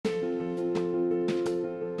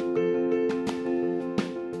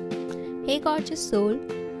Hey, gorgeous soul.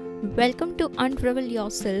 Welcome to Unravel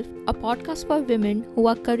Yourself, a podcast for women who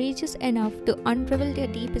are courageous enough to unravel their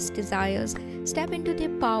deepest desires, step into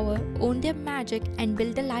their power, own their magic, and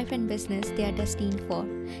build the life and business they are destined for.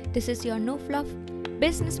 This is your no fluff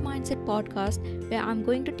business mindset podcast where I'm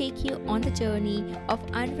going to take you on the journey of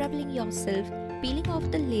unraveling yourself, peeling off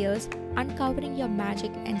the layers, uncovering your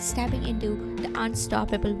magic, and stepping into the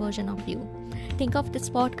unstoppable version of you. Think of this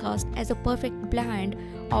podcast as a perfect blend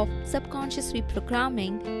of subconscious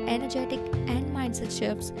reprogramming, energetic and mindset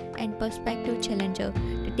shifts, and perspective challenger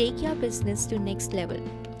to take your business to next level.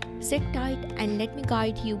 Sit tight and let me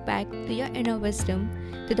guide you back to your inner wisdom,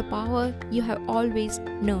 to the power you have always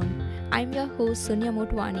known. I'm your host Sonia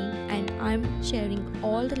Motwani, and I'm sharing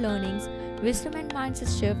all the learnings, wisdom, and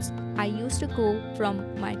mindset shifts I used to go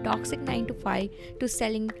from my toxic 9 to 5 to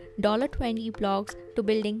selling $20 blogs to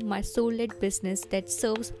building my soul-led business that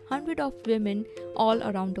serves hundreds of women all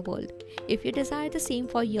around the world. If you desire the same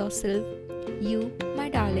for yourself, you, my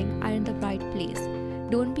darling, are in the right place.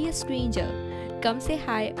 Don't be a stranger. Come say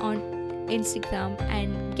hi on Instagram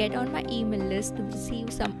and get on my email list to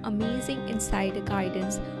receive some amazing insider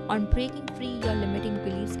guidance on breaking free your limiting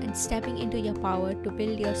beliefs and stepping into your power to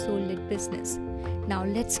build your soul-led business. Now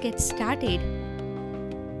let's get started.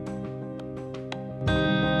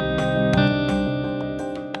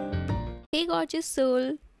 Hey gorgeous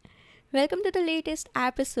soul, welcome to the latest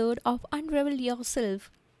episode of Unravel Yourself,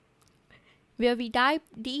 where we dive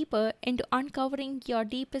deeper into uncovering your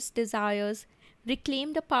deepest desires,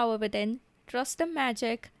 reclaim the power within, trust the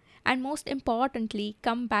magic, and most importantly,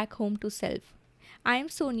 come back home to self. I am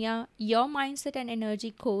Sonia, your mindset and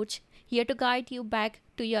energy coach, here to guide you back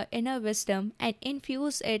to your inner wisdom and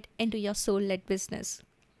infuse it into your soul-led business.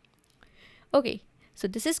 Okay, so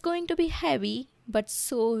this is going to be heavy but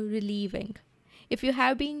so relieving. If you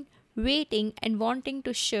have been waiting and wanting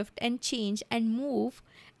to shift and change and move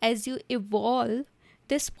as you evolve,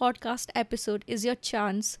 this podcast episode is your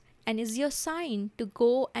chance and is your sign to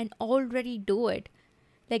go and already do it.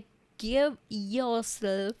 Like, give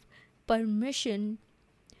yourself permission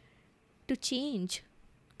to change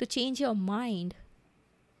your mind.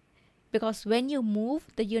 Because when you move,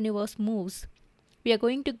 the universe moves. We are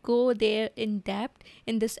going to go there in depth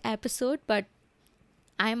in this episode, but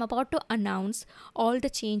I am about to announce all the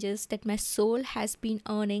changes that my soul has been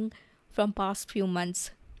earning from past few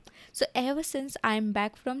months. So ever since I'm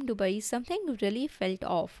back from Dubai, something really felt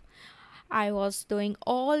off. I was doing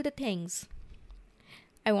all the things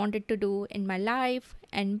I wanted to do in my life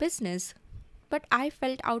and business, but I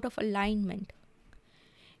felt out of alignment.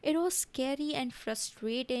 It was scary and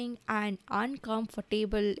frustrating and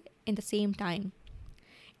uncomfortable in the same time.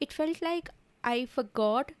 It felt like I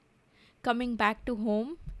forgot coming back to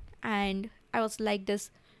home, and I was like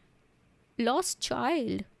this lost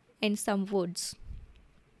child in some woods.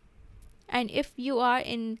 And if you are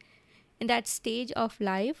in that stage of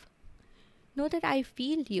life, know that I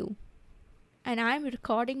feel you. And I'm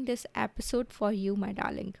recording this episode for you, my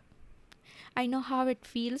darling. I know how it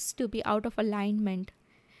feels to be out of alignment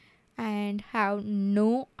and have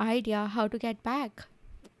no idea how to get back.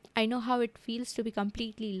 I know how it feels to be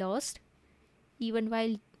completely lost, even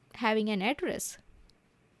while having an address.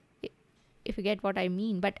 If you get what I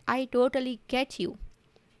mean, but I totally get you.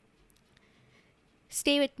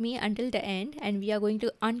 Stay with me until the end, and we are going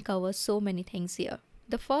to uncover so many things here.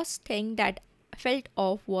 The first thing that felt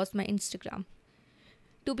off was my Instagram.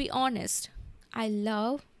 To be honest, I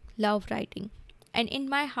love writing. And in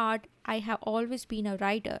my heart, I have always been a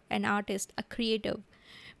writer, an artist, a creative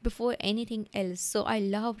before anything else. So I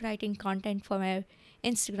love writing content for my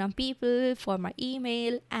Instagram people, for my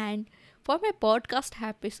email, and for my podcast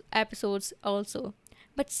episodes also.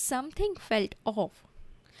 But something felt off.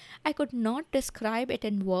 I could not describe it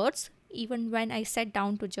in words even when I sat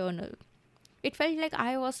down to journal. It felt like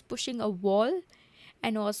I was pushing a wall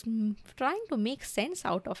and was trying to make sense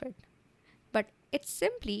out of it. But it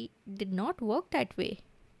simply did not work that way.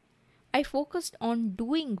 I focused on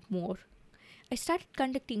doing more. I started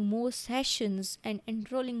conducting more sessions and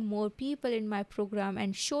enrolling more people in my program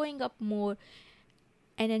and showing up more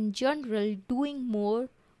and in general doing more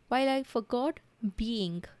while I forgot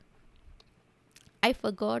being. I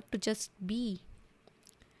forgot to just be.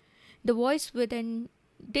 The voice within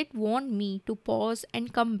did want me to pause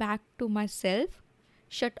and come back to myself,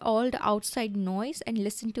 shut all the outside noise and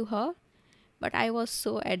listen to her, but I was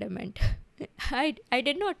so adamant. I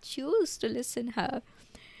did not choose to listen her.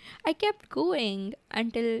 I kept going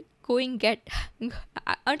until going got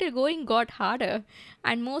harder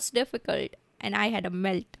and most difficult, and I had a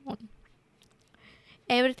meltdown.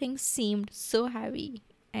 Everything seemed so heavy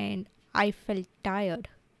and I felt tired.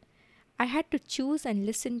 I had to choose and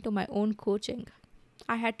listen to my own coaching.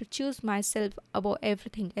 I had to choose myself above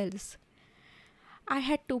everything else. I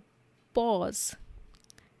had to pause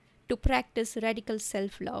to practice radical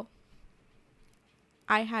self love.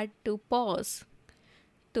 I had to pause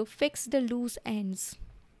to fix the loose ends,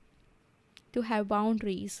 to have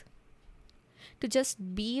boundaries, to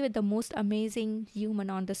just be with the most amazing human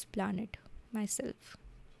on this planet, myself.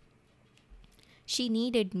 She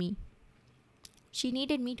needed me. She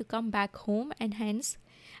needed me to come back home, and hence,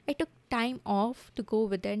 I took time off to go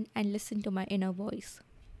within and listen to my inner voice.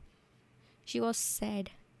 She was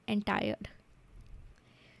sad and tired.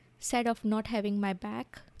 Sad of not having my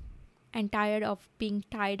back, and tired of being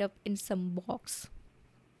tied up in some box.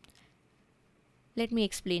 Let me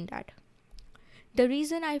explain that. The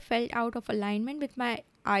reason I felt out of alignment with my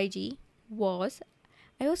IG was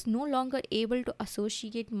I was no longer able to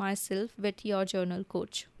associate myself with your journal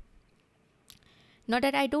coach. Not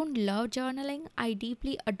that I don't love journaling, I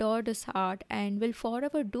deeply adore this art and will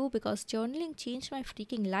forever do because journaling changed my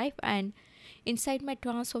freaking life. And inside my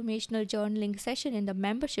transformational journaling session in the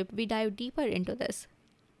membership, we dive deeper into this.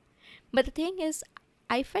 But the thing is,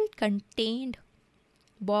 I felt contained,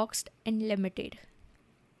 boxed, and limited.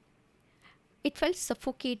 It felt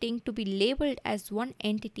suffocating to be labeled as one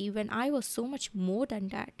entity when I was so much more than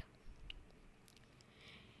that.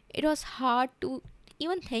 It was hard to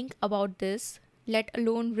even think about this, let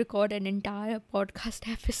alone record an entire podcast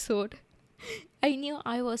episode. I knew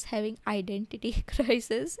I was having identity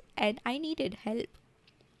crisis and I needed help.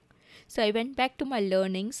 So I went back to my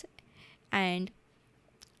learnings and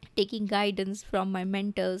taking guidance from my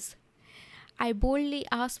mentors. I boldly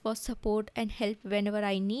ask for support and help whenever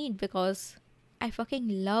I need because I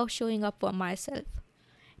fucking love showing up for myself,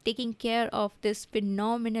 taking care of this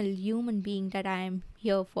phenomenal human being that I am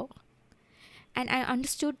here for. And I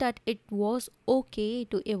understood that it was okay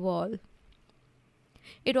to evolve.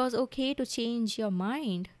 It was okay to change your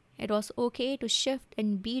mind. It was okay to shift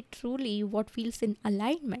and be truly what feels in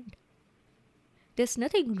alignment. There's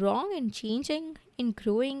nothing wrong in changing, in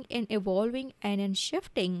growing, in evolving, and in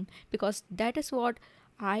shifting because that is what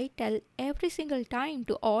I tell every single time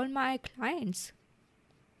to all my clients.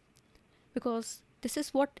 Because this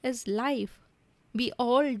is what is life. We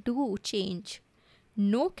all do change.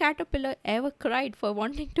 No caterpillar ever cried for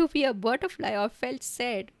wanting to be a butterfly or felt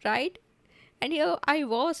sad, right? And here I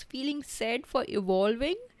was feeling sad for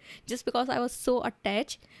evolving just because I was so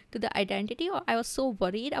attached to the identity or I was so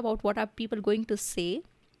worried about what are people going to say.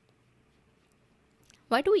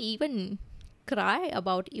 Why do we even cry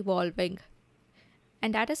about evolving?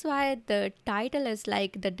 And that is why the title is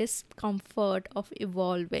like the discomfort of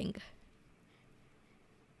evolving.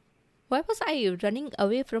 Why was I running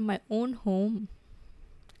away from my own home,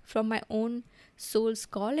 from my own soul's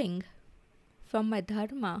calling, from my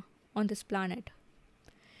dharma on this planet?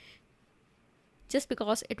 Just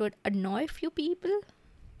because it would annoy few people?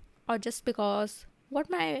 Or just because what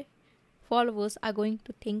my followers are going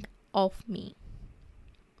to think of me?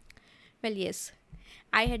 Well, yes,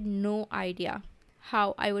 I had no idea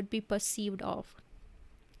how I would be perceived of.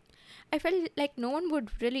 I felt like no one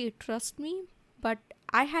would really trust me, but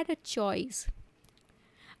I had a choice.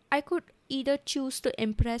 I could either choose to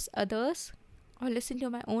impress others or listen to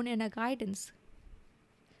my own inner guidance.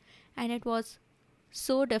 And it was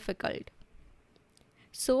so difficult.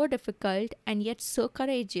 So difficult and yet so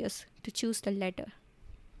courageous to choose the latter.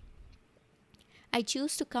 I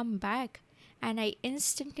chose to come back and I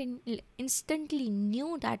instantly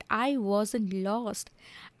knew that I wasn't lost.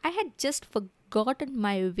 I had just forgotten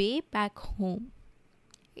my way back home.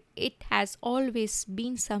 It has always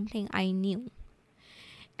been something I knew.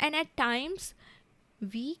 And at times,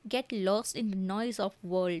 we get lost in the noise of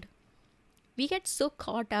world. We get so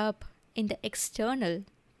caught up in the external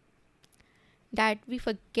that we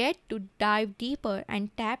forget to dive deeper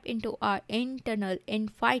and tap into our internal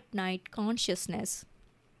infinite consciousness.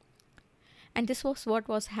 And this was what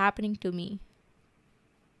was happening to me.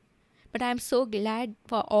 But I am so glad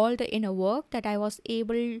for all the inner work that I was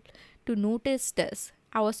able to notice this.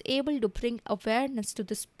 I was able to bring awareness to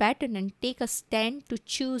this pattern and take a stand to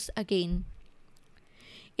choose again.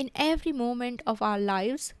 In every moment of our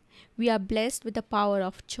lives, we are blessed with the power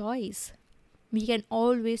of choice. We can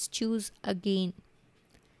always choose again.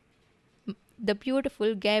 The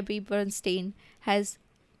beautiful Gabby Bernstein has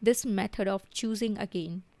this method of choosing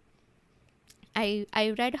again.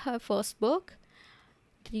 I read her first book,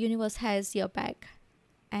 The Universe Has Your Back,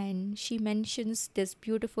 and she mentions this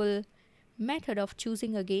beautiful method of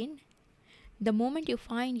choosing again. The moment you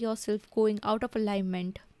find yourself going out of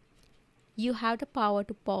alignment, you have the power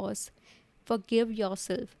to pause, forgive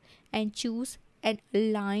yourself, and choose an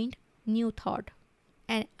aligned, new thought,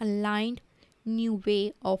 an aligned new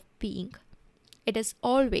way of being. It is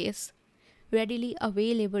always readily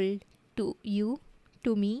available to you,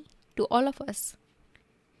 to me, to all of us.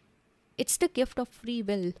 It's the gift of free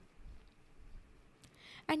will,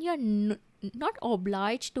 and you're not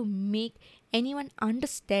obliged to make anyone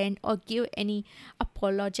understand or give any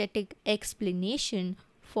apologetic explanation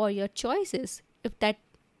for your choices if that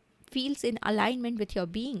feels in alignment with your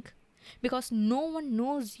being, because no one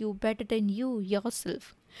knows you better than you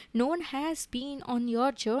yourself. No one has been on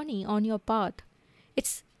your journey, on your path.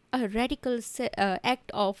 It's a radical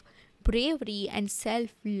act of bravery and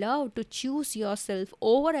self love to choose yourself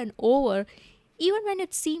over and over, even when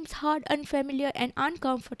it seems hard, unfamiliar, and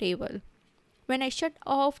uncomfortable. When I shut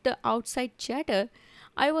off the outside chatter,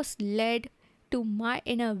 I was led to my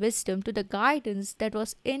inner wisdom, to the guidance that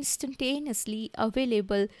was instantaneously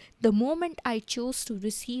available the moment I chose to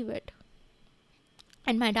receive it.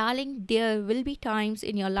 And my darling, there will be times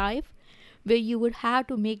in your life where you would have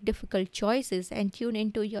to make difficult choices and tune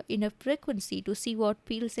into your inner frequency to see what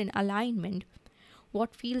feels in alignment,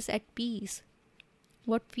 what feels at peace,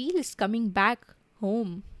 what feels coming back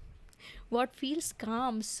home, what feels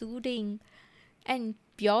calm, soothing, and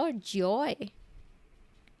pure joy.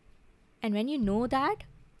 And when you know that,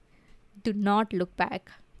 do not look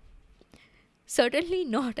back. Certainly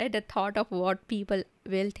not at the thought of what people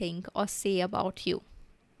will think or say about you,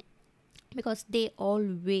 because they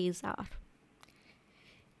always are.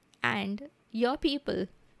 And your people,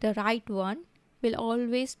 the right one, will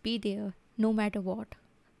always be there no matter what.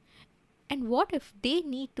 And what if they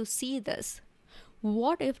need to see this?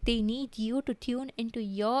 What if they need you to tune into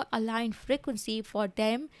your aligned frequency for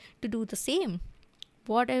them to do the same?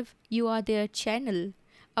 What if you are their channel,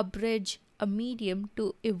 a bridge, a medium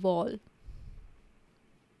to evolve?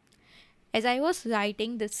 As I was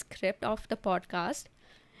writing the script of the podcast,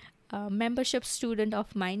 a membership student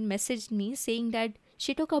of mine messaged me saying that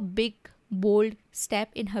she took a big, bold step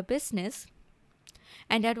in her business,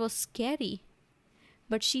 and that was scary.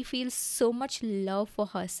 But she feels so much love for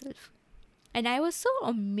herself. And I was so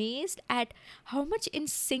amazed at how much in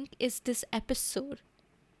sync is this episode.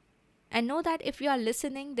 And know that if you are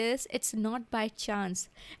listening this, it's not by chance,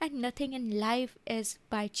 and nothing in life is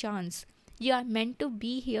by chance. You are meant to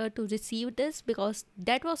be here to receive this, because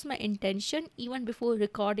that was my intention even before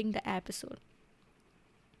recording the episode.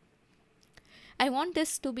 I want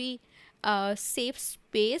this to be a safe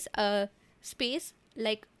space, a space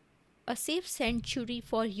like a safe sanctuary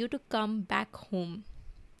for you to come back home,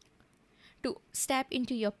 to step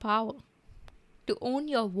into your power, to own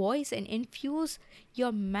your voice and infuse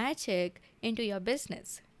your magic into your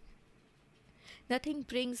business. Nothing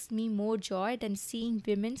brings me more joy than seeing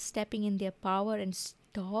women stepping in their power and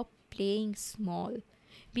stop playing small,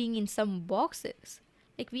 being in some boxes.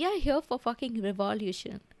 Like, we are here for fucking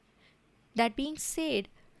revolution. That being said,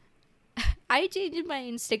 I changed my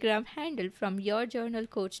Instagram handle from your journal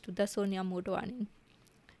coach to the Sonia Motwani.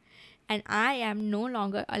 And I am no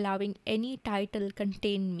longer allowing any title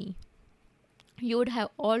contain me. You would have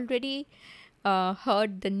already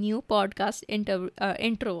heard the new podcast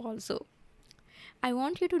intro also. I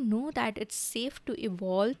want you to know that it's safe to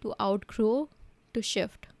evolve, to outgrow, to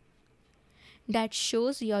shift. That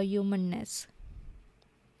shows your humanness.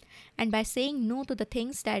 And by saying no to the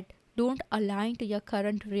things that don't align to your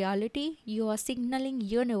current reality, you are signaling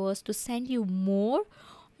universe to send you more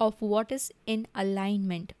of what is in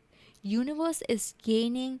alignment. Universe is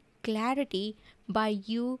gaining clarity by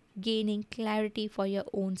you gaining clarity for your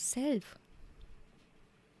own self.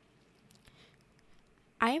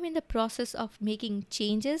 I am in the process of making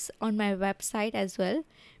changes on my website as well,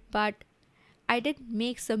 but I did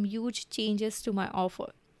make some huge changes to my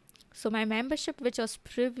offer. So, my membership, which was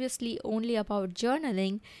previously only about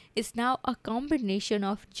journaling, is now a combination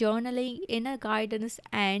of journaling, inner guidance,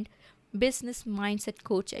 and business mindset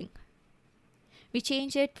coaching. We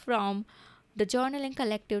changed it from the journaling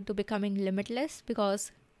collective to becoming limitless,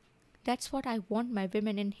 because that's what I want my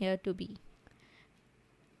women in here to be.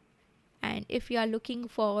 And if you are looking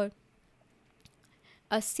for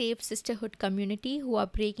a safe sisterhood community who are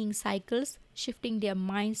breaking cycles, shifting their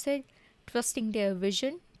mindset, trusting their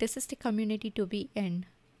vision, this is the community to be in.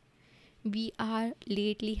 We are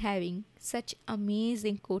lately having such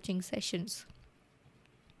amazing coaching sessions.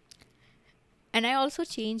 And I also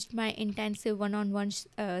changed my intensive one-on-one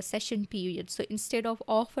session period. So instead of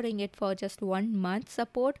offering it for just 1 month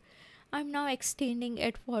support, I'm now extending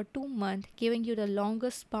it for 2 months, giving you the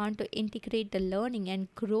longest span to integrate the learning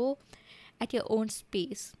and grow at your own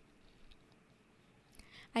space.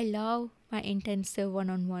 I love my intensive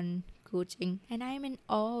one-on-one coaching, and I am in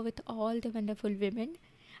awe with all the wonderful women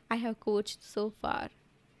I have coached so far.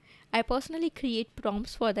 I personally create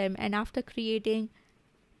prompts for them, and after creating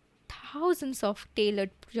thousands of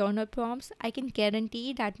tailored journal prompts, I can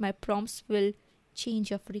guarantee that my prompts will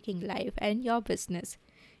change your freaking life and your business.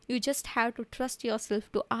 You just have to trust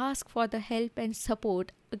yourself to ask for the help and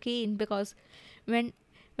support again, because when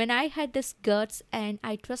I had this guts and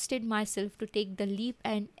I trusted myself to take the leap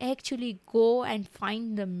and actually go and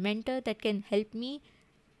find the mentor that can help me,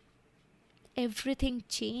 everything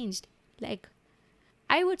changed. Like,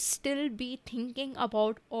 I would still be thinking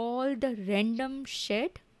about all the random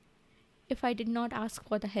shit if I did not ask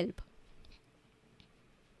for the help.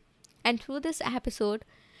 And through this episode,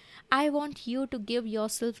 I want you to give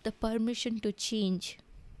yourself the permission to change,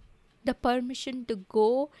 the permission to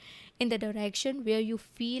go in the direction where you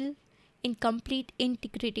feel in complete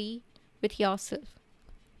integrity with yourself,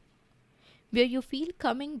 where you feel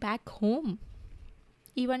coming back home,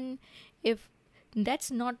 even if that's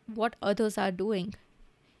not what others are doing,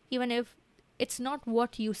 even if it's not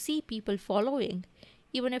what you see people following,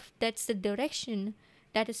 even if that's the direction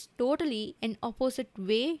that is totally an opposite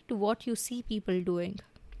way to what you see people doing.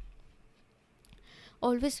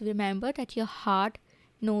 Always remember that your heart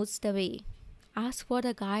knows the way. Ask for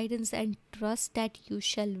the guidance and trust that you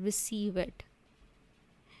shall receive it.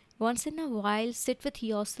 Once in a while, sit with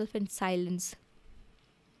yourself in silence,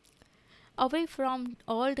 away from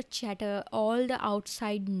all the chatter, all the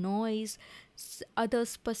outside noise,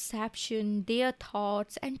 others' perception, their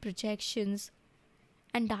thoughts and projections,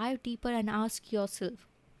 and dive deeper and ask yourself,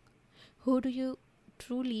 who do you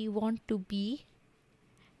truly want to be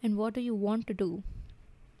and what do you want to do?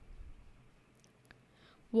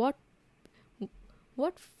 What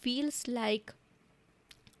what feels like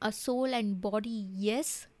a soul and body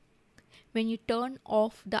yes when you turn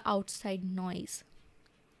off the outside noise?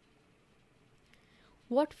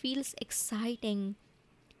 What feels exciting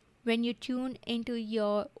when you tune into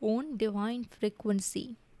your own divine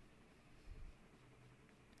frequency?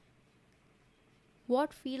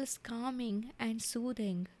 What feels calming and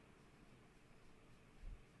soothing?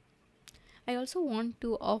 I also want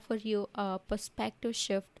to offer you a perspective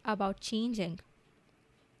shift about changing.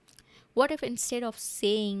 What if instead of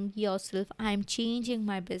saying yourself, I'm changing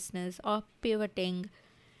my business or pivoting,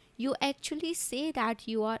 you actually say that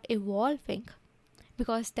you are evolving?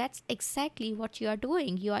 Because that's exactly what you are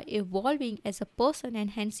doing. You are evolving as a person, and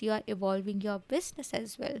hence you are evolving your business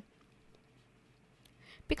as well.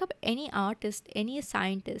 Pick up any artist, any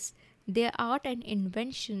scientist, their art and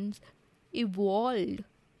inventions evolved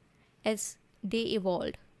as they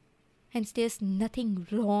evolved. Hence, there's nothing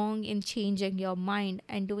wrong in changing your mind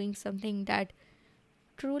and doing something that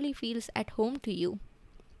truly feels at home to you.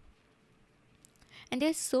 And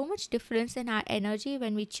there's so much difference in our energy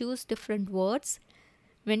when we choose different words,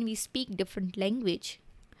 when we speak different language.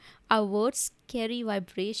 Our words carry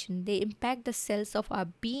vibration, they impact the cells of our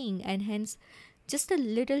being, and hence, just a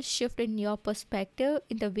little shift in your perspective,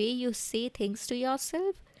 in the way you say things to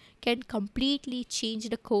yourself, can completely change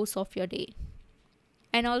the course of your day.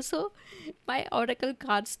 And also, my oracle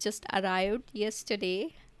cards just arrived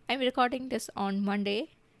yesterday. I'm recording this on Monday.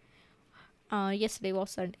 Yesterday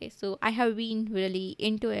was Sunday. So I have been really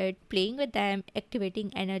into it, playing with them,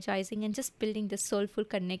 activating, energizing, and just building this soulful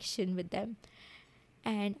connection with them.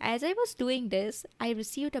 And as I was doing this, I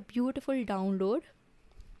received a beautiful download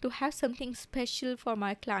to have something special for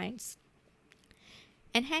my clients.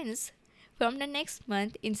 And hence, from the next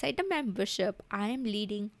month, inside the membership, I am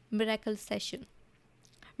leading Miracle Session,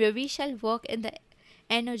 where we shall work in the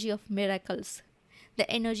energy of miracles, the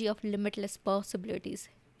energy of limitless possibilities.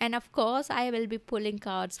 And of course, I will be pulling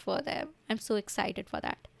cards for them. I'm so excited for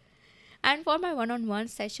that. And for my one on one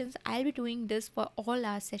sessions, I'll be doing this for all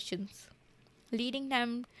our sessions, leading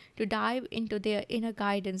them to dive into their inner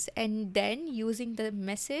guidance, and then using the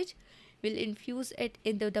message will infuse it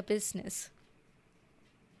into the business.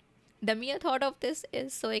 The mere thought of this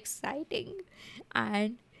is so exciting,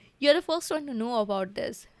 and you're the first one to know about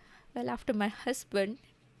this. Well, after my husband,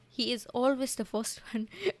 he is always the first one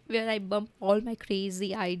where I bump all my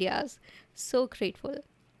crazy ideas. So grateful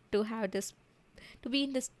to have this, to be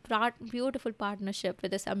in this beautiful partnership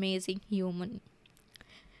with this amazing human.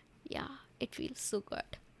 Yeah, it feels so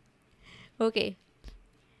good. Okay,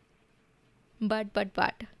 but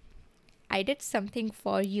I did something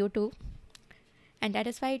for you too, and that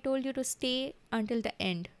is why I told you to stay until the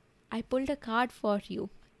end. I pulled a card for you.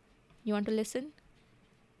 You want to listen?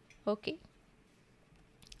 Okay,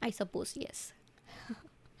 I suppose yes.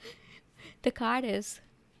 The card is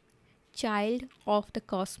Child of the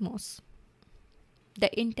Cosmos.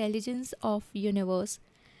 The intelligence of universe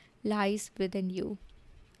lies within you.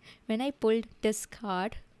 When I pulled this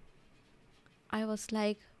card, I was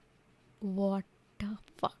like, what the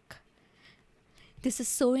fuck? This is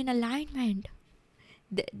so in alignment.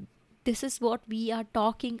 Th- this is what we are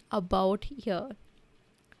talking about here.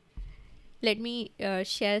 Let me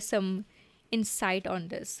share some insight on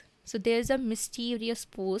this. So, there's a mysterious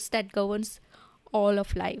force that governs all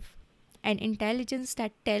of life, an intelligence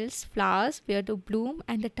that tells flowers where to bloom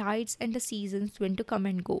and the tides and the seasons when to come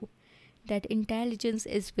and go. That intelligence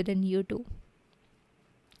is within you too.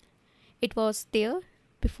 It was there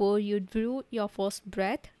before you drew your first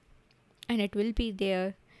breath, and it will be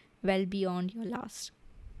there well beyond your last.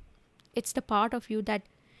 It's the part of you that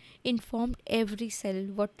informed every cell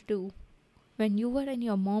what to do when you were in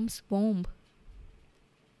your mom's womb.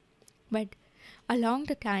 But along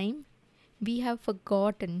the time, we have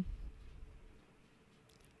forgotten.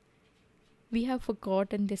 We have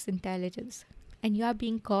forgotten this intelligence, and you are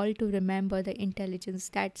being called to remember the intelligence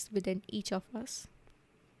that's within each of us.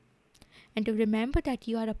 And to remember that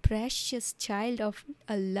you are a precious child of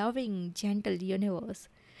a loving, gentle universe,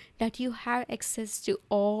 that you have access to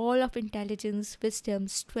all of intelligence, wisdom,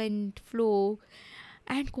 strength, flow,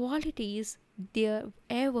 and qualities there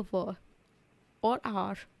ever were, or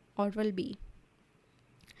are, or will be.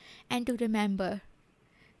 And to remember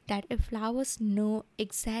that if flowers know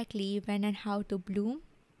exactly when and how to bloom,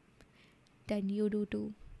 then you do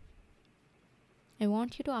too. I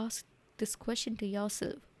want you to ask this question to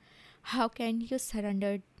yourself: how can you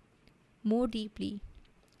surrender more deeply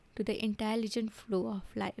to the intelligent flow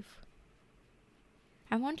of life?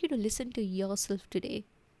 I want you to listen to yourself today.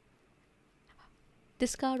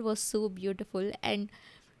 This card was so beautiful, and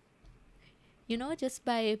just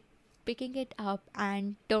by picking it up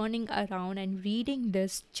and turning around and reading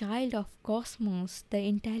this, child of cosmos, the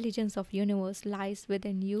intelligence of universe lies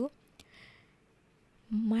within you,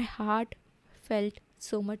 my heart felt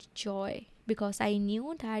so much joy because I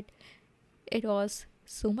knew that it was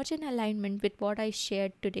so much in alignment with what I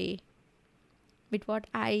shared today, with what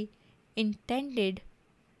I intended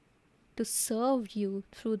to serve you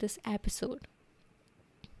through this episode.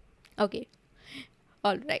 Okay,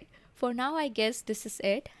 all right. For now, I guess this is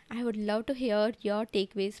it. I would love to hear your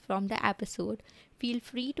takeaways from the episode. Feel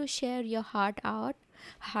free to share your heart out.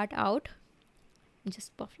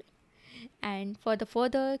 Just perfect. And for the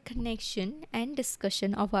further connection and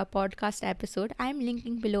discussion of our podcast episode, I'm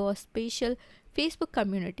linking below a special Facebook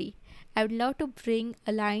community. I would love to bring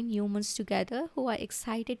aligned humans together who are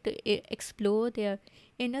excited to explore their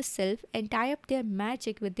inner self and tie up their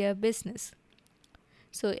magic with their business.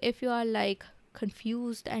 So if you are like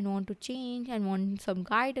confused and want to change and want some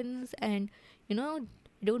guidance and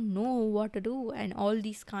don't know what to do and all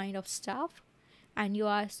these kind of stuff, and you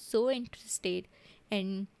are so interested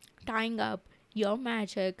in tying up your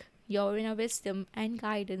magic, your inner wisdom and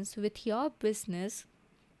guidance with your business,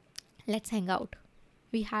 let's hang out.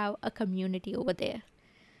 We have a community over there.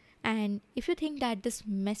 And if you think that this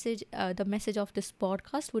message, the message of this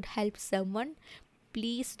podcast would help someone,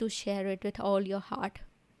 please do share it with all your heart.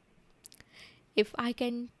 If I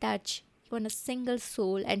can touch even a single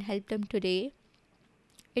soul and help them today,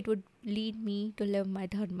 it would lead me to live my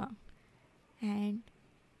dharma. And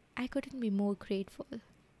I couldn't be more grateful.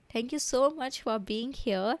 Thank you so much for being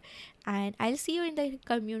here, and I'll see you in the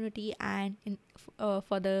community and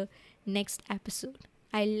for the next episode.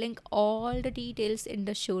 I'll link all the details in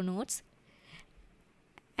the show notes,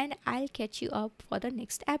 and I'll catch you up for the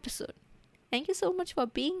next episode. Thank you so much for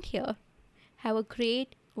being here. Have a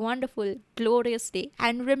great, wonderful, glorious day,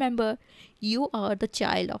 and remember, you are the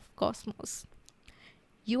child of cosmos.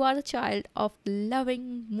 You are the child of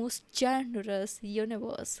loving, most generous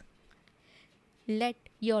universe. Let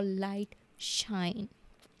your light shine.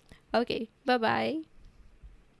 Okay, bye bye.